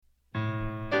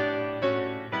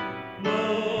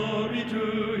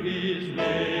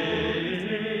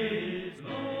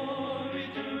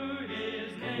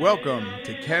Welcome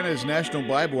to Canada's National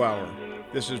Bible Hour.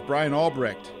 This is Brian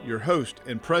Albrecht, your host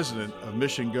and president of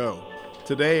Mission Go.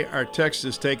 Today, our text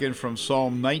is taken from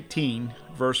Psalm 19,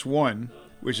 verse 1,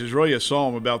 which is really a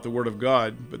psalm about the Word of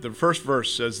God, but the first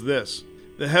verse says this: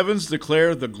 "The heavens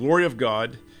declare the glory of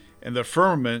God, and the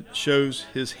firmament shows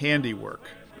His handiwork."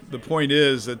 The point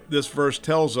is that this verse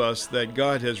tells us that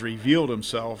God has revealed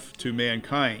Himself to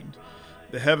mankind.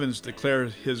 The heavens declare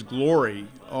His glory,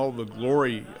 all the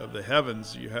glory of the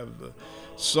heavens. You have the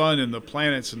sun and the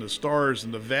planets and the stars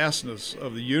and the vastness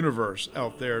of the universe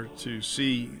out there to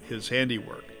see His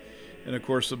handiwork. And of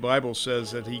course, the Bible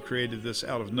says that He created this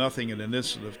out of nothing in an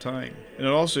instant of time. And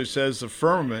it also says the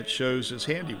firmament shows His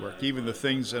handiwork, even the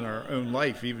things in our own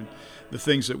life, even the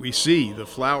things that we see, the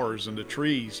flowers and the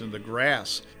trees and the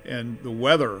grass and the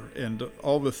weather and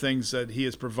all the things that He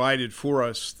has provided for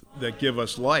us that give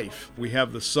us life. We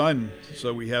have the sun,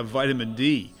 so we have vitamin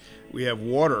D. We have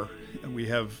water, and we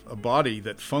have a body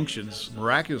that functions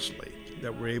miraculously,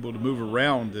 that we're able to move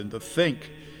around and to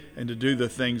think and to do the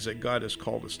things that God has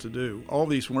called us to do. All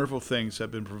these wonderful things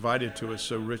have been provided to us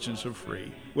so rich and so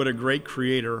free. What a great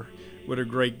Creator, what a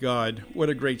great God, what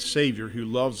a great Savior who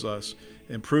loves us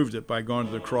and proved it by going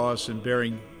to the cross and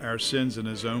bearing our sins in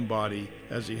His own body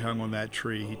as He hung on that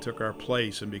tree. He took our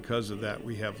place, and because of that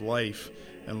we have life,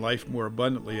 and life more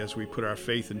abundantly as we put our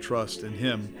faith and trust in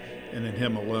Him and in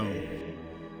Him alone.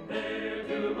 There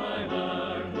to my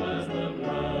heart was the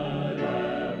blood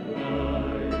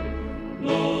applied.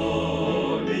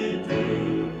 Glory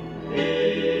to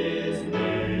His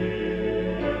name.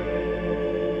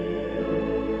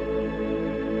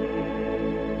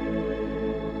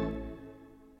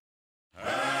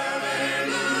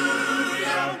 Hallelujah,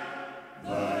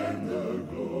 thine the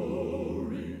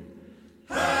glory.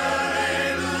 Hallelujah,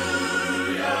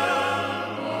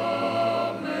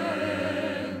 amen.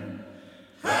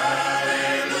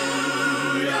 Hallelujah,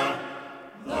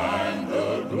 thine the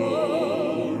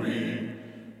glory.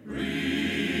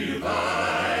 Revive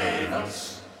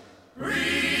us,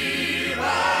 revive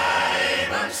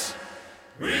us,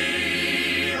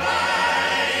 revive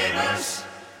us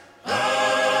again.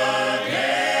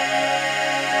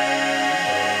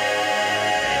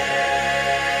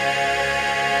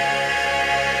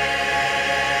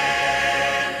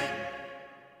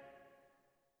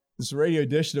 This is a radio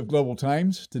edition of Global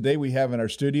Times. Today we have in our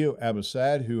studio Abba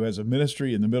Sad, who has a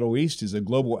ministry in the Middle East. He's a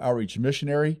global outreach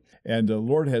missionary, and the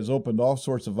Lord has opened all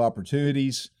sorts of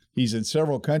opportunities. He's in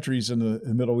several countries in the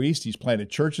Middle East. He's planted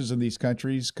churches in these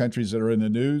countries that are in the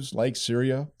news, like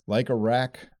Syria, like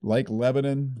Iraq, like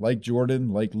Lebanon, like Jordan,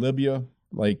 like Libya,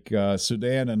 like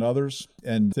Sudan and others.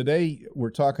 And today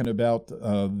we're talking about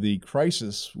the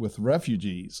crisis with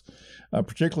refugees,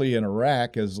 particularly in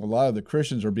Iraq, as a lot of the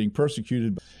Christians are being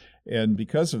persecuted. And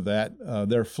because of that,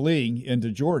 they're fleeing into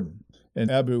Jordan. And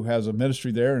Abu has a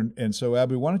ministry there. And so,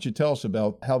 Abu, why don't you tell us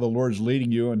about how the Lord is leading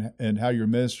you and how you're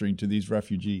ministering to these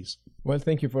refugees? Well,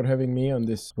 thank you for having me on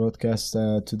this broadcast.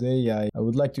 Today, I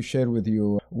would like to share with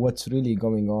you what's really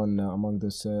going on among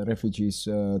those refugees.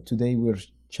 Today, we're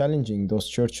challenging those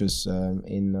churches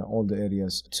in all the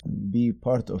areas to be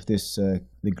part of this,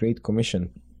 the Great Commission.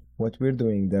 What we're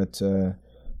doing that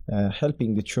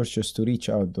helping the churches to reach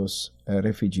out those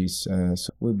refugees.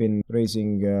 So we've been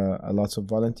raising lots of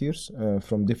volunteers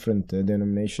from different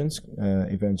denominations,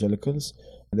 evangelicals,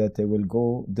 that they will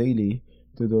go daily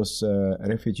to those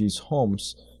refugees'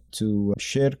 homes to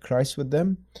share Christ with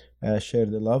them, share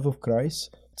the love of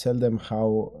Christ, tell them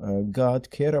how God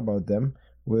cares about them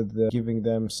with giving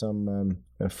them some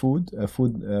food, a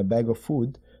bag of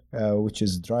food, which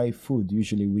is dry food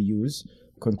usually we use,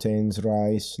 contains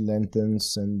rice,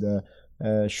 lentils, and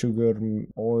sugar,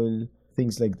 oil,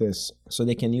 things like this. So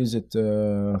they can use it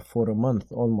for a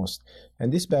month almost.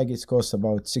 And this bag is cost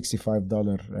about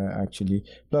 $65 actually.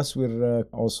 Plus we're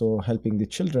also helping the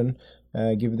children,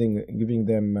 giving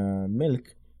them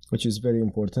milk, which is very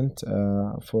important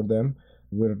for them.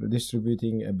 We're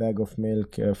distributing a bag of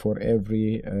milk for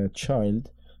every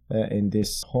child in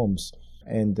these homes.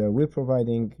 And we're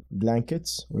providing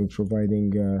blankets, we're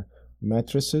providing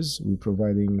mattresses, we're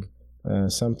providing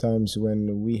sometimes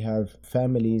when we have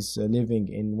families living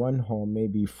in one home,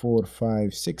 maybe 4,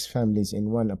 5, 6 families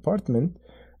in one apartment,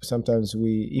 sometimes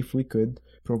if we could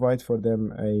provide for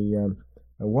them a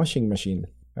washing machine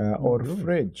or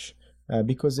fridge,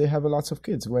 because they have lots of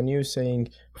kids. When you're saying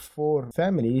 4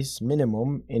 families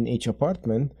minimum in each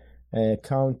apartment,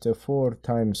 count 4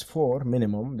 times 4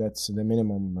 minimum, that's the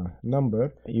minimum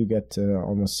number, you get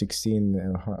almost 16,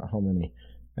 how many?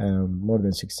 More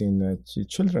than 16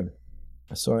 children.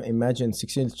 So imagine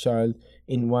 16 child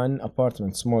in one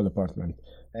apartment, small apartment.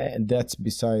 And that's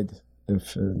beside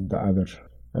the other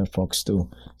folks too.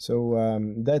 So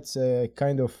that's a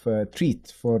kind of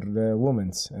treat for the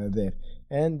women there.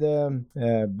 And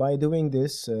by doing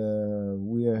this,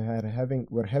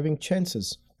 we're having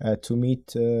chances to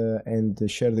meet and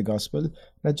share the gospel.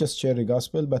 Not just share the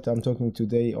gospel, but I'm talking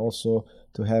today also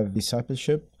to have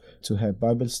discipleship, to have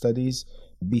Bible studies.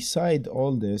 Beside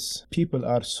all this, people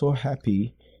are so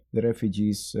happy, the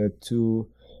refugees, to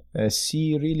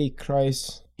see really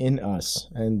Christ in us.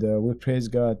 And we praise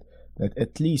God that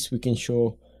at least we can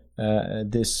show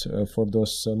this for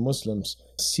those Muslims,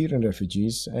 Syrian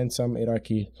refugees, and some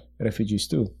Iraqi refugees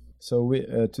too. So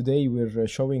today we're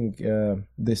showing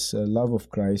this love of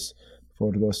Christ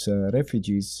for those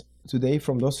refugees. Today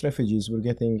from those refugees we're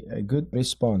getting a good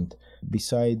response.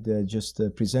 Beside just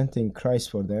presenting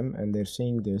Christ for them, and they're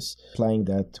seeing this, applying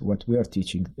that what we are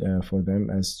teaching for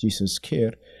them as Jesus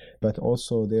care, but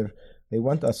also they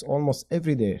want us almost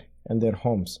every day in their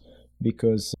homes,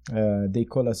 because they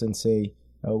call us and say,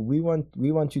 we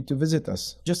want you to visit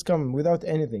us. Just come without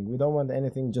anything. We don't want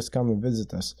anything. Just come and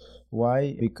visit us.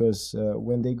 Why? Because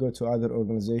when they go to other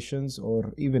organizations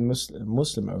or even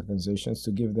Muslim organizations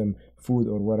to give them food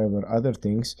or whatever other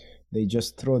things, they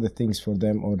just throw the things for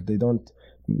them, or they don't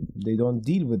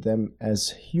deal with them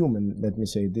as human. Let me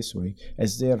say it this way,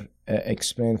 as they're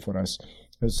explained for us.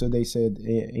 So they said,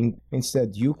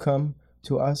 instead, you come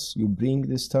to us, you bring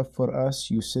this stuff for us,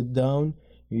 you sit down,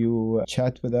 you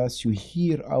chat with us, you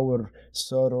hear our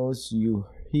sorrows, you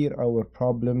hear our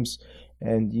problems,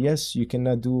 and yes, you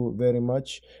cannot do very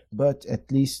much, but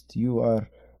at least you are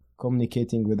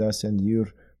communicating with us, and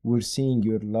we're seeing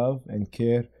your love and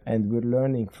care, and we're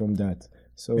learning from that.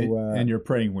 So and you're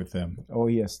praying with them. Oh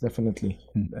yes, definitely.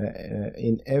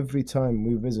 In every time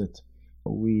we visit,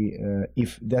 we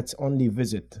if that's only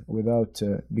visit without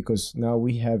because now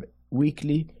we have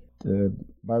weekly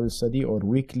Bible study or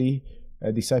weekly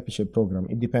discipleship program.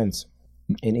 It depends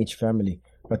in each family,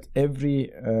 but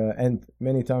every and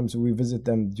many times we visit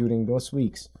them during those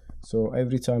weeks. So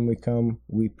every time we come,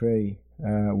 we pray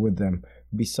with them.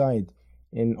 Beside,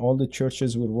 in all the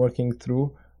churches we're working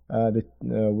through,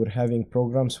 we're having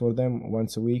programs for them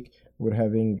once a week. We're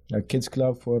having a kids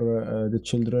club for the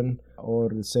children, or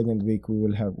the second week we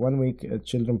will have 1 week a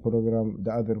children program.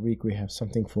 The other week we have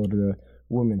something for the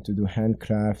women to do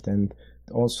handcraft, and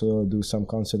also do some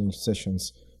counseling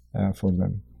sessions for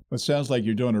them. Well, it sounds like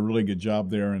you're doing a really good job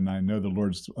there, and I know the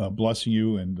Lord's blessing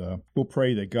you, and we'll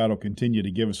pray that God will continue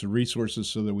to give us the resources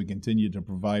so that we continue to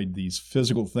provide these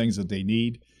physical things that they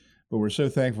need. But we're so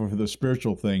thankful for the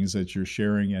spiritual things that you're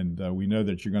sharing, and we know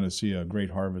that you're going to see a great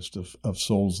harvest of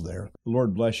souls there. The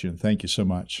Lord bless you, and thank you so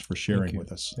much for sharing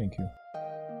with us. Thank you.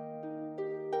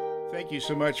 Thank you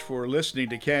so much for listening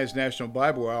to Canada's National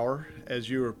Bible Hour. As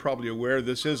you are probably aware,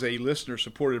 this is a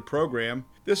listener-supported program.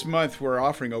 This month, we're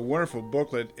offering a wonderful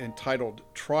booklet entitled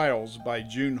Trials by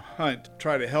June Hunt, to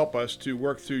try to help us to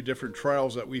work through different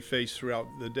trials that we face throughout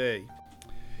the day.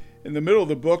 In the middle of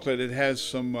the booklet, it has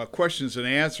some questions and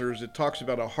answers. It talks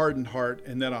about a hardened heart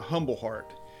and then a humble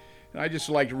heart. And I'd just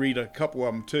like to read a couple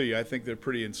of them to you. I think they're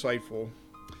pretty insightful.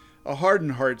 A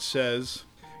hardened heart says,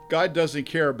 God doesn't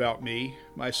care about me.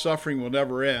 My suffering will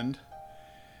never end.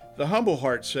 The humble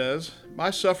heart says,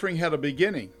 my suffering had a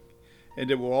beginning,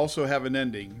 and it will also have an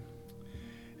ending.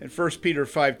 And 1 Peter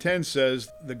 5:10 says,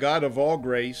 the God of all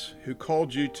grace, who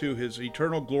called you to his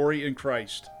eternal glory in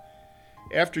Christ,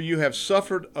 after you have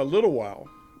suffered a little while,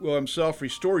 will himself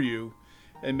restore you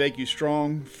and make you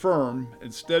strong, firm,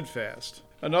 and steadfast.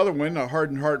 Another one, a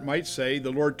hardened heart might say,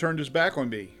 the Lord turned his back on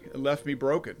me and left me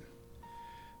broken.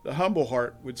 The humble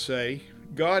heart would say,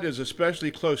 God is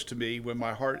especially close to me when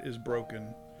my heart is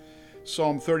broken.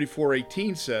 Psalm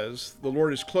 34:18 says, the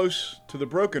Lord is close to the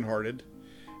brokenhearted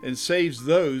and saves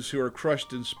those who are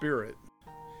crushed in spirit.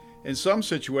 In some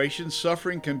situations,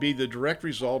 suffering can be the direct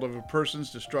result of a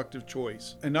person's destructive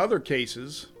choice. In other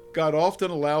cases, God often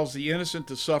allows the innocent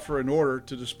to suffer in order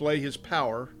to display his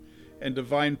power and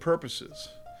divine purposes.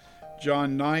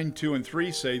 John 9:2 and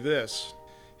 3 say this,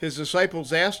 his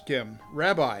disciples asked him,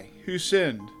 Rabbi, who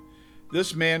sinned,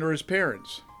 this man or his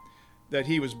parents, that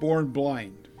he was born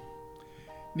blind?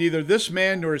 Neither this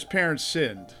man nor his parents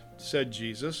sinned, said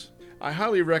Jesus. I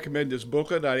highly recommend this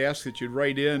booklet. I ask that you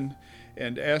write in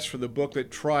and ask for the booklet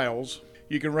Trials.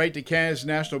 You can write to Canada's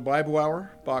National Bible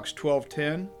Hour, Box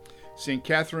 1210, St.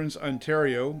 Catharines,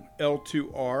 Ontario,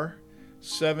 L2R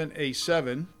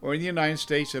 7A7, or in the United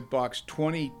States at Box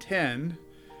 2010,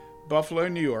 Buffalo,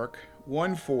 New York,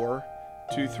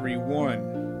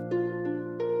 14231.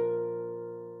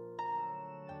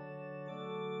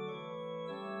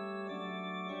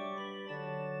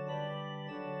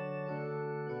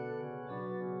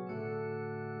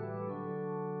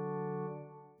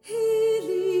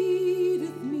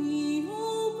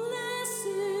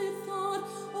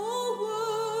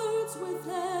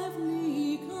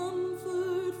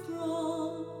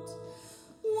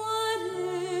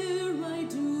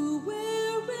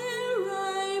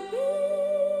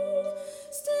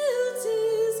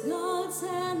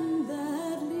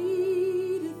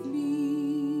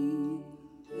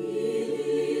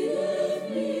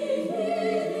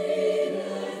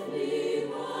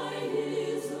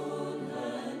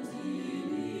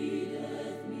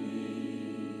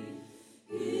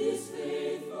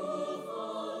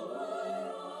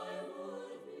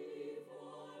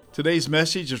 Today's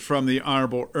message is from the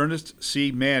Honorable Ernest C.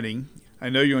 Manning. I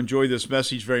know you enjoy this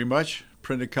message very much.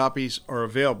 Printed copies are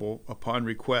available upon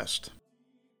request.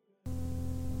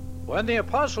 When the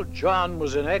Apostle John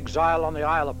was in exile on the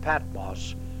Isle of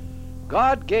Patmos,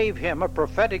 God gave him a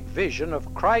prophetic vision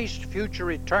of Christ's future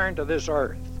return to this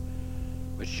earth,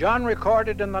 which John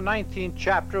recorded in the 19th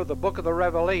chapter of the book of the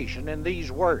Revelation in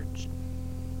these words: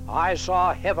 I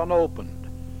saw heaven opened,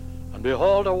 and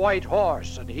behold a white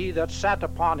horse, and he that sat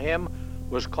upon him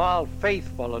was called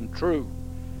Faithful and True,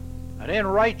 and in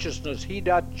righteousness he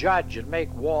doth judge and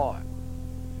make war.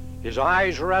 His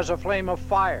eyes were as a flame of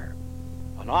fire,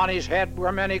 and on his head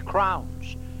were many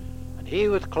crowns, and he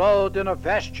was clothed in a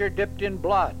vesture dipped in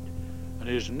blood, and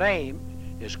his name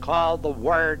is called the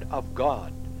Word of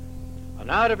God.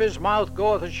 And out of his mouth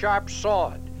goeth a sharp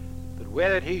sword, that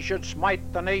with it he should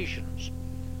smite the nations,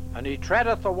 and he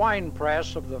treadeth the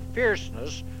winepress of the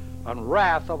fierceness and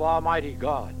wrath of Almighty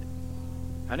God.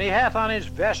 And he hath on his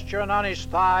vesture and on his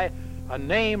thigh a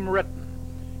name written,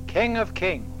 King of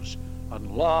Kings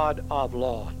and Lord of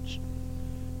Lords.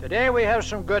 Today we have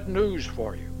some good news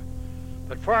for you.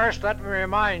 But first let me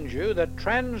remind you that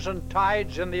trends and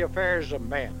tides in the affairs of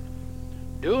men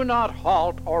do not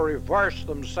halt or reverse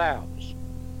themselves.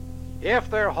 If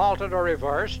they're halted or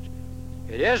reversed,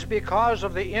 it is because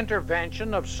of the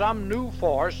intervention of some new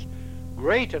force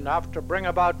great enough to bring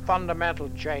about fundamental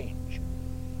change.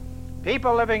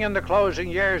 People living in the closing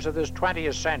years of this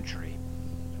 20th century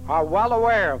are well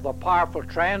aware of the powerful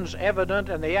trends evident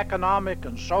in the economic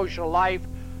and social life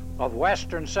of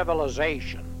Western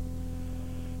civilization.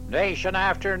 Nation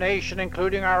after nation,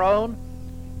 including our own,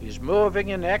 is moving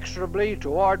inexorably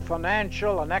toward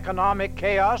financial and economic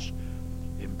chaos,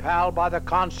 impelled by the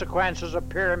consequences of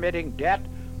pyramiding debt,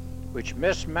 which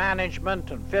mismanagement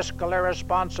and fiscal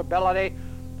irresponsibility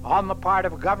on the part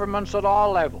of governments at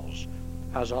all levels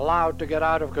has allowed to get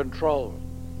out of control.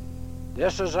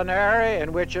 This is an area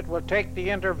in which it will take the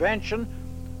intervention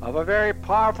of a very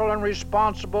powerful and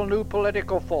responsible new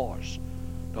political force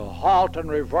to halt and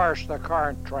reverse the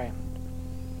current trend.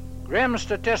 Grim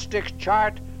statistics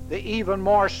chart the even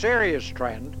more serious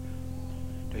trend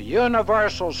to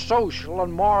universal social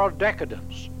and moral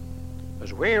decadence,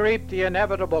 as we reap the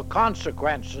inevitable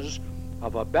consequences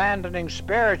of abandoning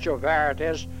spiritual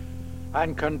verities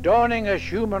and condoning as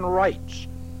human rights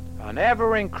an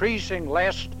ever-increasing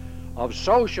list of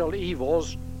social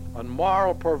evils and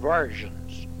moral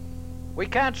perversions. We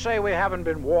can't say we haven't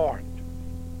been warned.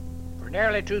 For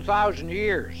nearly 2,000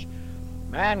 years,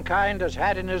 mankind has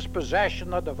had in his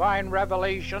possession the divine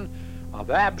revelation of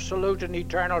absolute and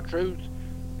eternal truth,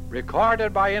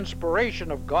 recorded by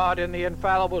inspiration of God in the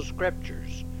infallible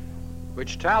Scriptures,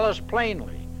 which tell us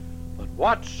plainly that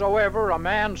whatsoever a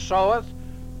man soweth,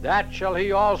 that shall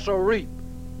he also reap.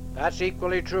 That's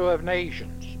equally true of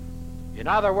nations. In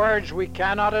other words, we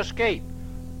cannot escape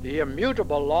the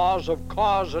immutable laws of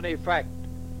cause and effect.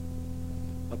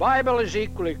 The Bible is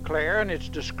equally clear in its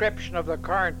description of the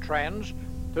current trends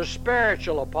to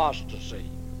spiritual apostasy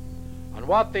and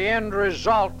what the end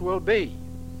result will be.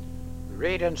 We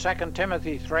read in 2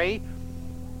 Timothy 3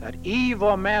 that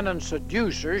evil men and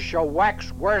seducers shall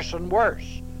wax worse and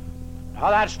worse.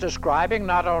 Now that's describing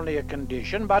not only a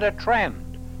condition but a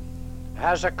trend.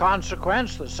 As a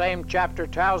consequence, the same chapter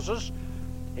tells us,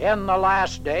 in the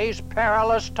last days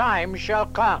perilous times shall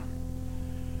come.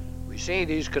 We see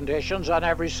these conditions on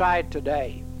every side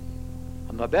today,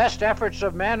 and the best efforts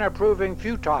of men are proving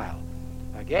futile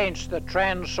against the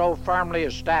trends so firmly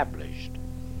established.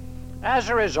 As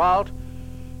a result,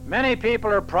 many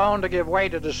people are prone to give way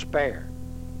to despair.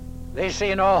 They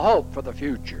see no hope for the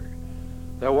future.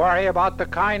 They worry about the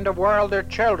kind of world their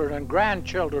children and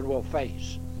grandchildren will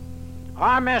face.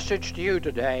 Our message to you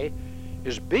today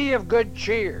is be of good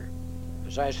cheer.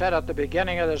 As I said at the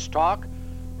beginning of this talk,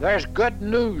 there's good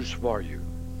news for you.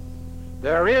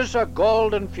 There is a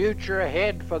golden future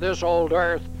ahead for this old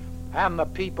earth and the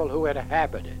people who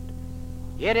inhabit it.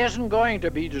 It isn't going to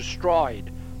be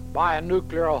destroyed by a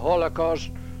nuclear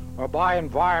holocaust or by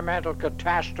environmental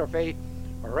catastrophe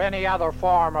or any other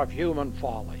form of human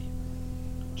folly.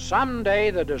 Someday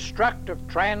the destructive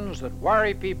trends that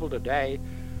worry people today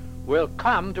will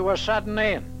come to a sudden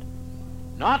end,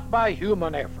 not by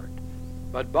human effort,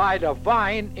 but by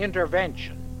divine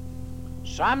intervention.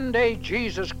 Someday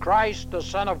Jesus Christ, the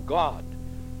Son of God,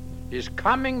 is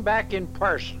coming back in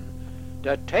person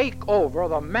to take over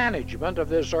the management of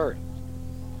this earth.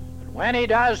 And when he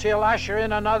does, he'll usher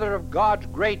in another of God's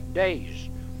great days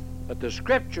that the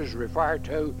Scriptures refer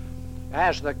to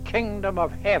as the kingdom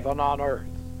of heaven on earth.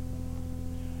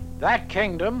 That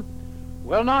kingdom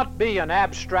will not be an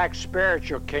abstract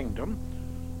spiritual kingdom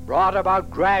brought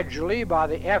about gradually by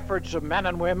the efforts of men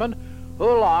and women who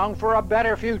long for a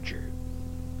better future.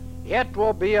 It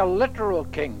will be a literal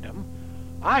kingdom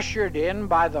ushered in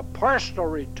by the personal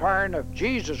return of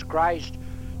Jesus Christ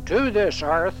to this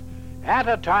earth at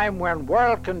a time when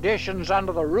world conditions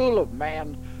under the rule of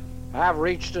man have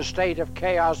reached a state of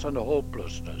chaos and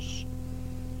hopelessness.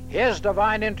 His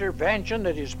divine intervention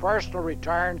at his personal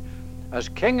return as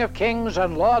King of Kings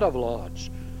and Lord of Lords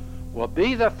will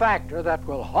be the factor that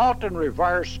will halt and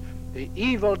reverse the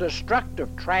evil,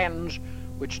 destructive trends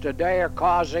which today are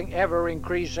causing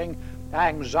ever-increasing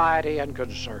anxiety and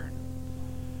concern.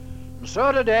 And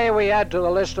so today we add to the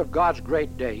list of God's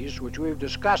great days, which we've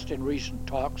discussed in recent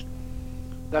talks,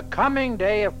 the coming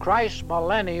day of Christ's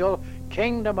millennial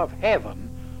kingdom of heaven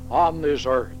on this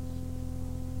earth.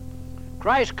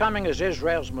 Christ's coming as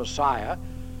Israel's Messiah,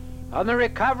 and the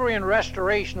recovery and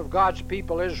restoration of God's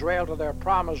people Israel to their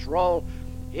promised role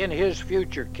in his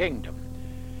future kingdom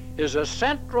is a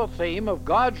central theme of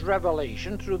God's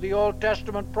revelation through the Old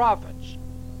Testament prophets.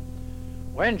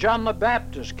 When John the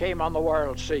Baptist came on the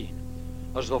world scene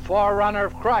as the forerunner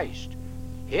of Christ,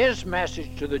 his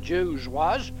message to the Jews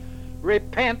was,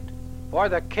 "Repent, for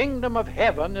the kingdom of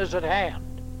heaven is at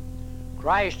hand."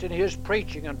 Christ in his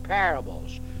preaching and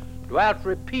parables dwelt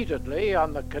repeatedly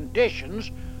on the conditions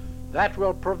that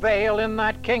will prevail in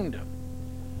that kingdom.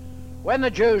 When the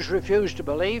Jews refused to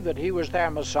believe that he was their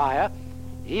Messiah,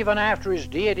 even after his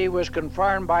deity was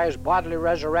confirmed by his bodily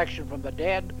resurrection from the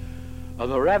dead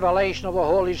and the revelation of the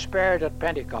Holy Spirit at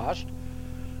Pentecost,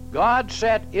 God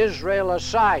set Israel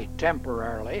aside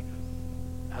temporarily,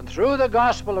 and through the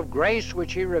gospel of grace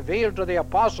which he revealed to the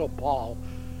Apostle Paul,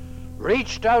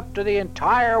 reached out to the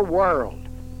entire world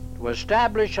to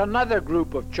establish another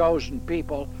group of chosen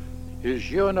people,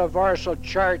 his universal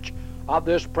church of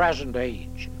this present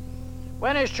age.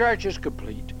 When his church is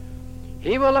complete,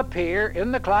 he will appear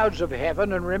in the clouds of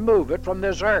heaven and remove it from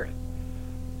this earth.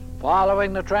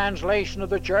 Following the translation of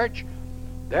the church,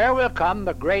 there will come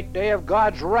the great day of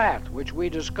God's wrath, which we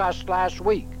discussed last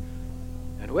week,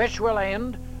 and which will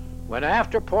end when,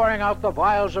 after pouring out the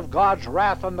vials of God's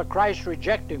wrath on the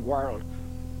Christ-rejecting world,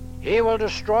 he will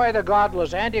destroy the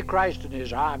godless Antichrist and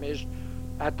his armies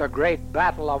at the great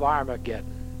battle of Armageddon.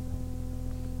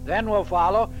 Then will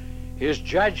follow his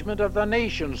judgment of the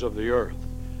nations of the earth,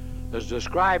 as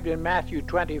described in Matthew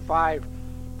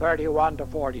 25:31 to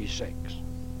 46.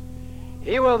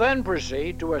 He will then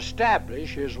proceed to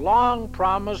establish his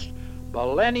long-promised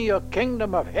millennial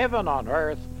kingdom of heaven on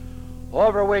earth,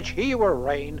 over which he will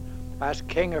reign as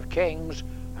King of Kings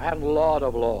and Lord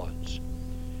of Lords.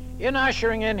 In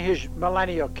ushering in his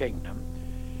millennial kingdom,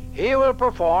 he will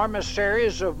perform a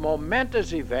series of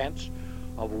momentous events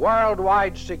of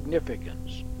worldwide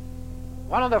significance.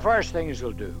 One of the first things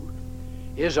he'll do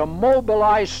is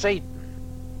immobilize Satan.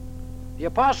 The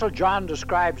Apostle John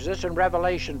describes this in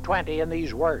Revelation 20 in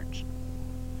these words: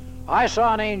 "I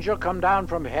saw an angel come down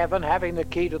from heaven having the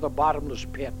key to the bottomless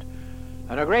pit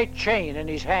and a great chain in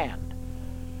his hand.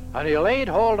 And he laid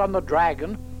hold on the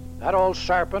dragon, that old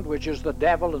serpent which is the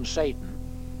devil and Satan,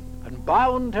 and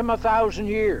bound him 1,000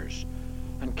 years,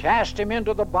 and cast him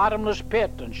into the bottomless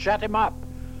pit, and shut him up,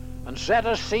 and set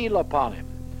a seal upon him,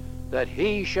 that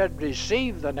he should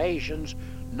deceive the nations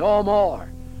no more,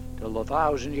 till the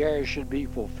 1,000 years should be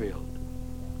fulfilled."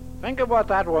 Think of what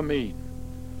that will mean.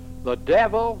 The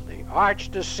devil, the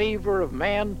arch-deceiver of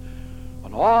men,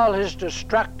 and all his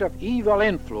destructive evil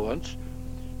influence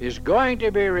is going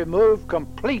to be removed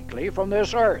completely from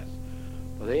this earth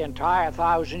for the entire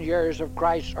 1,000 years of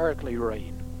Christ's earthly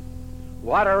reign.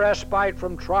 What a respite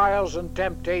from trials and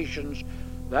temptations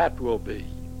that will be.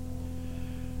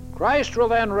 Christ will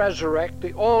then resurrect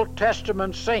the Old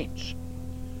Testament saints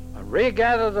and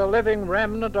regather the living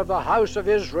remnant of the house of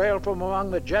Israel from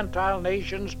among the Gentile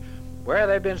nations where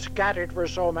they've been scattered for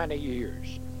so many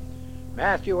years.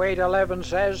 Matthew 8:11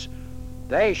 says,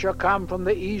 "They shall come from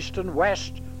the east and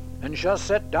west, and shall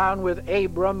sit down with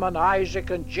Abram and Isaac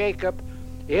and Jacob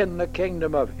in the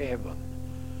kingdom of heaven."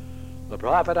 The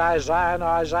prophet Isaiah in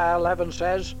Isaiah 11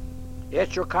 says,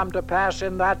 "It shall come to pass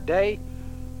in that day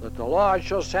that the Lord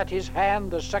shall set his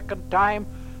hand the second time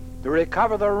to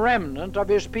recover the remnant of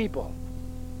his people.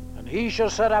 And he shall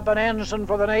set up an ensign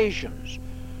for the nations,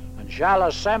 and shall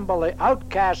assemble the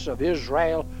outcasts of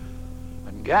Israel,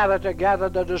 and gather together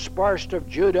the dispersed of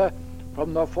Judah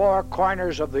from the four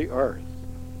corners of the earth."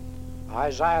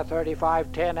 Isaiah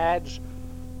 35:10 adds,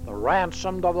 "The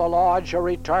ransomed of the Lord shall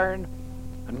return,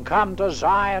 and come to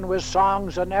Zion with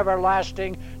songs and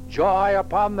everlasting joy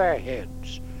upon their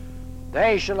heads.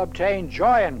 They shall obtain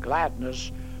joy and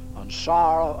gladness, and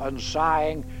sorrow and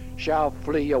sighing shall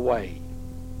flee away."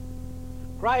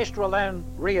 Christ will then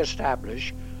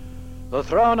reestablish the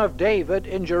throne of David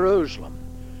in Jerusalem,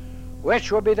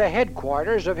 which will be the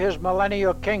headquarters of his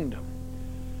millennial kingdom.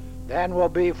 Then will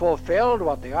be fulfilled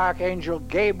what the archangel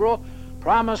Gabriel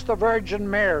promised the Virgin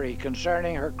Mary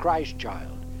concerning her Christ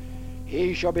child.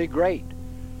 He shall be great,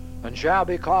 and shall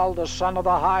be called the Son of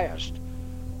the Highest,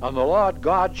 and the Lord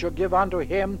God shall give unto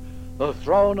him the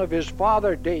throne of his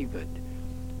father David,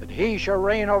 and he shall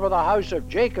reign over the house of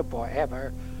Jacob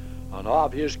forever, and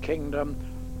of his kingdom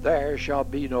there shall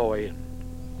be no end.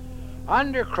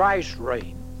 Under Christ's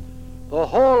reign, the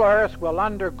whole earth will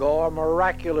undergo a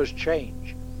miraculous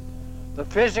change. The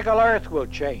physical earth will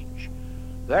change.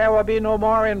 There will be no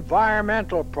more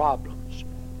environmental problems.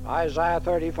 Isaiah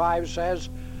 35 says,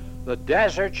 "The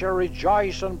desert shall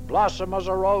rejoice and blossom as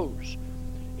a rose.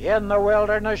 In the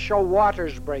wilderness shall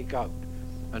waters break out,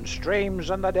 and streams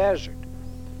in the desert."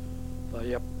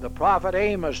 The prophet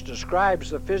Amos describes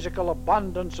the physical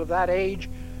abundance of that age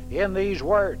in these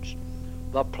words: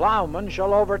 "The plowman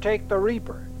shall overtake the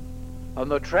reaper,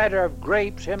 and the treader of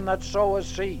grapes him that soweth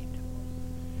seed."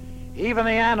 Even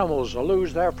the animals will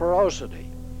lose their ferocity.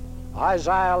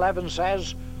 Isaiah 11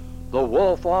 says, "The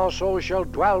wolf also shall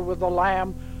dwell with the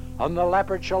lamb, and the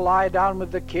leopard shall lie down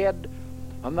with the kid,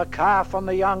 and the calf and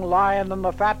the young lion and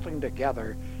the fatling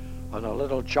together, and a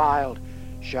little child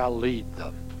shall lead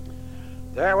them."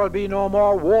 There will be no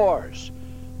more wars.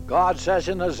 God says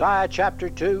in Isaiah chapter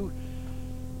 2,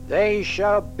 "They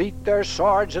shall beat their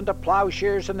swords into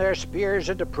plowshares and their spears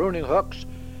into pruning hooks.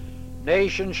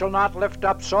 Nation shall not lift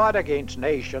up sword against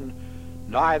nation,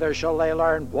 neither shall they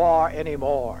learn war any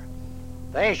more.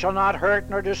 They shall not hurt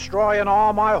nor destroy in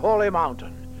all my holy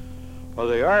mountain, for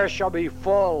the earth shall be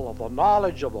full of the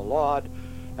knowledge of the Lord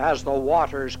as the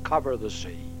waters cover the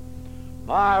sea."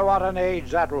 My, what an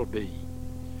age that will be.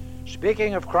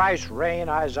 Speaking of Christ's reign,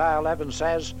 Isaiah 11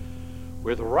 says,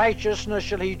 "With righteousness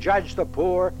shall he judge the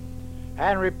poor,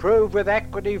 and reprove with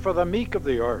equity for the meek of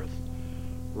the earth.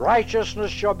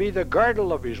 Righteousness shall be the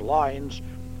girdle of his loins,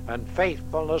 and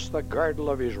faithfulness the girdle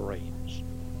of his reins."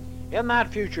 In that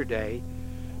future day,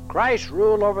 Christ's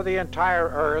rule over the entire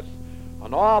earth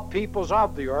and all peoples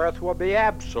of the earth will be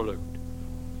absolute.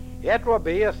 It will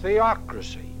be a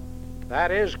theocracy, that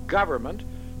is, government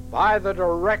by the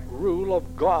direct rule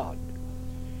of God.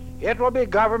 It will be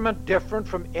government different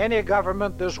from any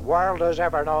government this world has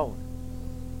ever known.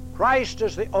 Christ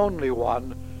is the only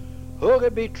one who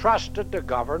can be trusted to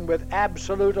govern with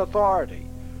absolute authority,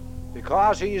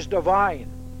 because he is divine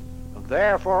and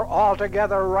therefore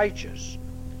altogether righteous.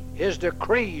 His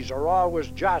decrees are always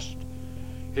just,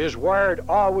 his word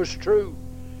always true,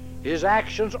 his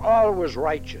actions always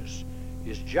righteous,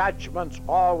 his judgments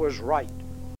always right.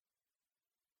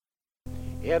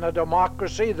 In a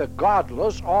democracy, the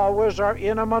godless always are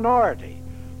in a minority.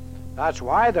 That's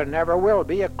why there never will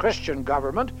be a Christian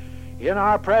government in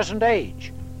our present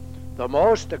age. The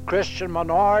most the Christian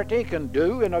minority can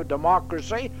do in a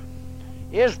democracy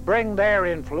is bring their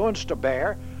influence to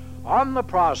bear on the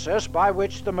process by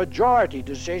which the majority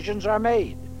decisions are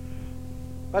made.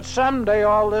 But someday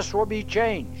all this will be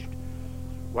changed.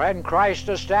 When Christ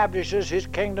establishes his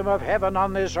kingdom of heaven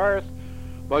on this earth,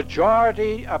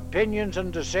 majority opinions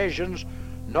and decisions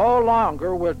no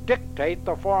longer will dictate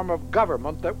the form of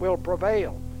government that will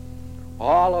prevail.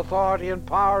 All authority and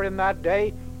power in that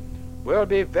day will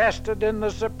be vested in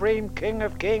the supreme King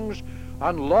of kings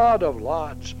and Lord of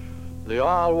lords, the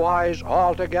all-wise,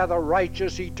 altogether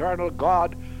righteous, eternal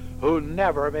God who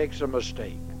never makes a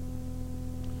mistake.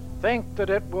 Think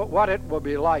what it will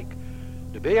be like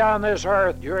to be on this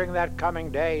earth during that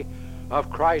coming day of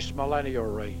Christ's millennial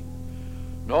reign.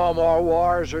 No more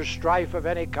wars or strife of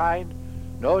any kind,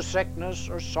 no sickness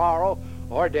or sorrow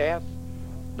or death,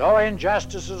 no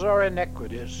injustices or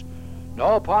iniquities,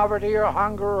 no poverty or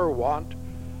hunger or want,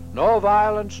 no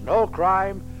violence, no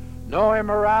crime, no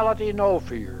immorality, no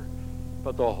fear,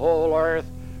 but the whole earth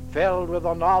filled with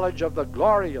the knowledge of the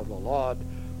glory of the Lord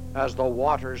as the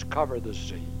waters cover the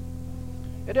sea.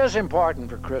 It is important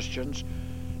for Christians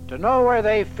to know where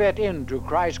they fit into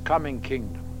Christ's coming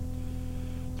kingdom.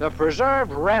 The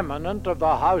preserved remnant of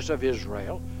the house of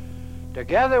Israel,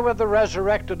 together with the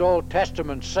resurrected Old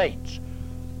Testament saints,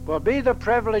 will be the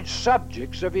privileged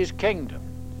subjects of his kingdom.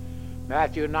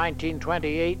 Matthew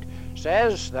 19:28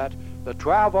 says that the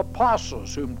 12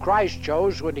 apostles whom Christ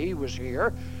chose when he was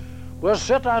here will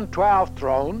sit on 12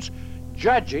 thrones,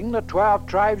 judging the 12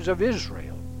 tribes of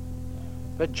Israel.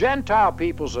 The Gentile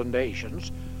peoples and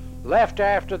nations, left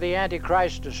after the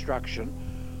Antichrist destruction,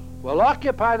 will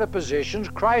occupy the positions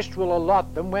Christ will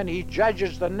allot them when he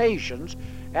judges the nations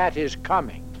at his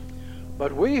coming.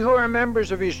 But we who are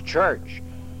members of his church,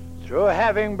 through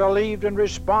having believed and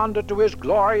responded to his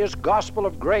glorious gospel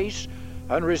of grace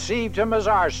and received him as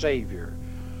our Savior,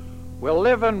 will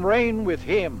live and reign with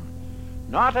him,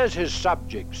 not as his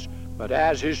subjects, but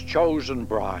as his chosen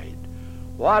bride.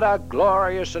 What a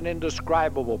glorious and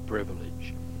indescribable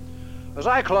privilege. As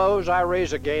I close, I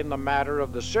raise again the matter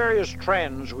of the serious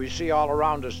trends we see all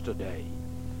around us today.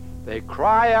 They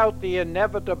cry out the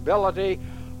inevitability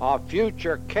of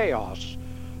future chaos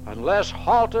unless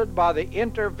halted by the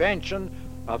intervention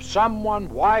of someone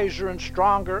wiser and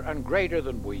stronger and greater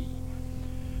than we.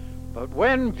 But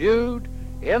when viewed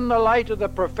in the light of the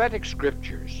prophetic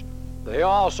scriptures, they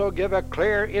also give a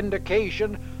clear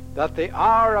indication that the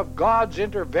hour of God's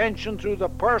intervention through the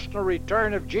personal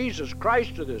return of Jesus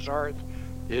Christ to this earth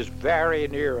is very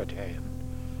near at hand.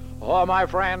 Oh, my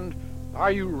friend,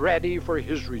 are you ready for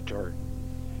his return?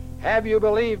 Have you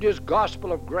believed his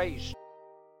gospel of grace?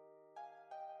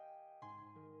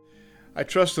 I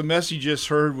trust the message just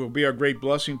heard will be a great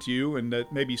blessing to you, and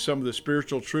that maybe some of the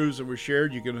spiritual truths that were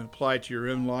shared you can apply to your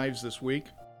own lives this week.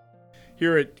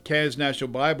 Here at Kansas National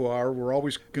Bible Hour, we're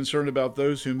always concerned about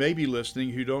those who may be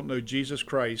listening who don't know Jesus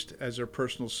Christ as their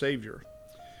personal Savior.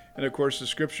 And of course, the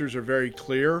scriptures are very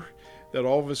clear that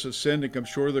all of us have sinned and come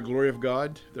short of the glory of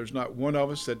God. There's not one of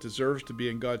us that deserves to be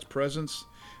in God's presence.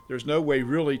 There's no way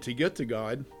really to get to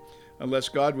God unless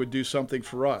God would do something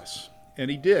for us. And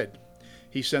he did.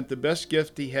 He sent the best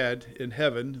gift he had in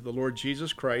heaven, the Lord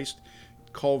Jesus Christ,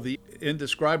 called the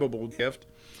indescribable gift.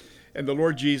 And the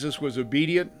Lord Jesus was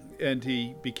obedient, and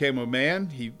he became a man.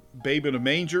 He babe in a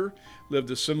manger,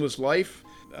 lived a sinless life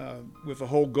with the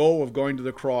whole goal of going to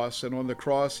the cross. And on the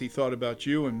cross, he thought about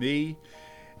you and me.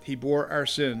 He bore our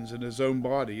sins in his own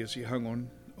body as he hung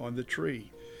on the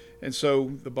tree. And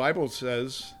so the Bible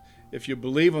says, if you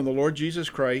believe on the Lord Jesus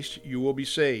Christ, you will be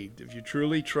saved. If you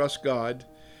truly trust God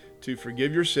to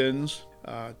forgive your sins,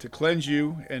 to cleanse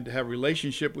you, and to have a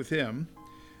relationship with him,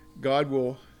 God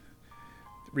will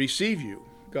receive you.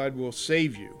 God will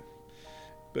save you.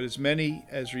 But as many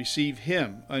as receive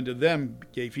him, unto them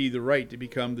gave he the right to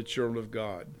become the children of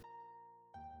God.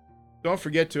 Don't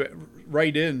forget to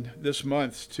write in this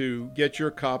month to get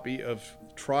your copy of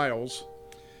Trials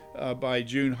by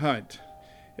June Hunt.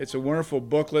 It's a wonderful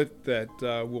booklet that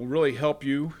will really help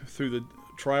you through the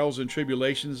trials and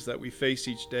tribulations that we face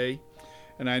each day,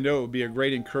 and I know it will be a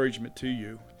great encouragement to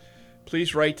you.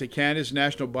 Please write to Kansas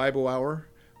National Bible Hour,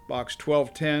 Box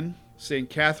 1210, St.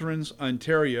 Catharines,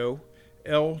 Ontario,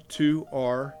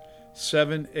 L2R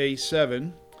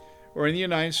 7A7, or in the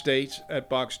United States at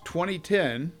Box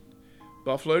 2010,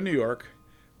 Buffalo, New York,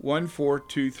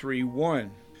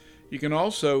 14231. You can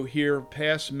also hear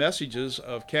past messages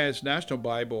of Kansas National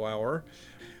Bible Hour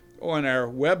on our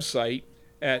website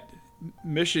at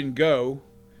missiongo.org,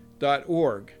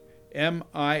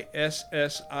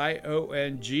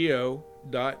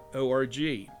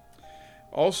 missiongo.org.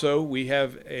 Also, we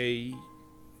have a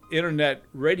internet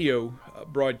radio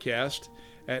broadcast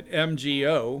at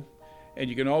MGO, and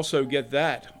you can also get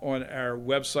that on our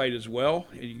website as well.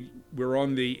 We're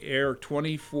on the air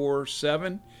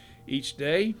 24/7 each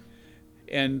day,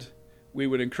 and we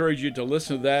would encourage you to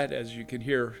listen to that, as you can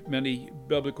hear many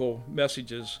biblical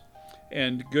messages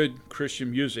and good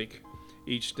Christian music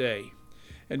each day.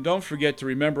 And don't forget to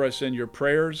remember us in your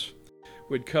prayers.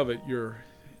 We'd covet your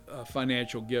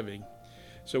financial giving.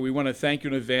 So we want to thank you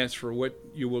in advance for what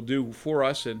you will do for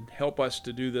us and help us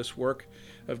to do this work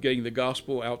of getting the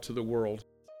gospel out to the world.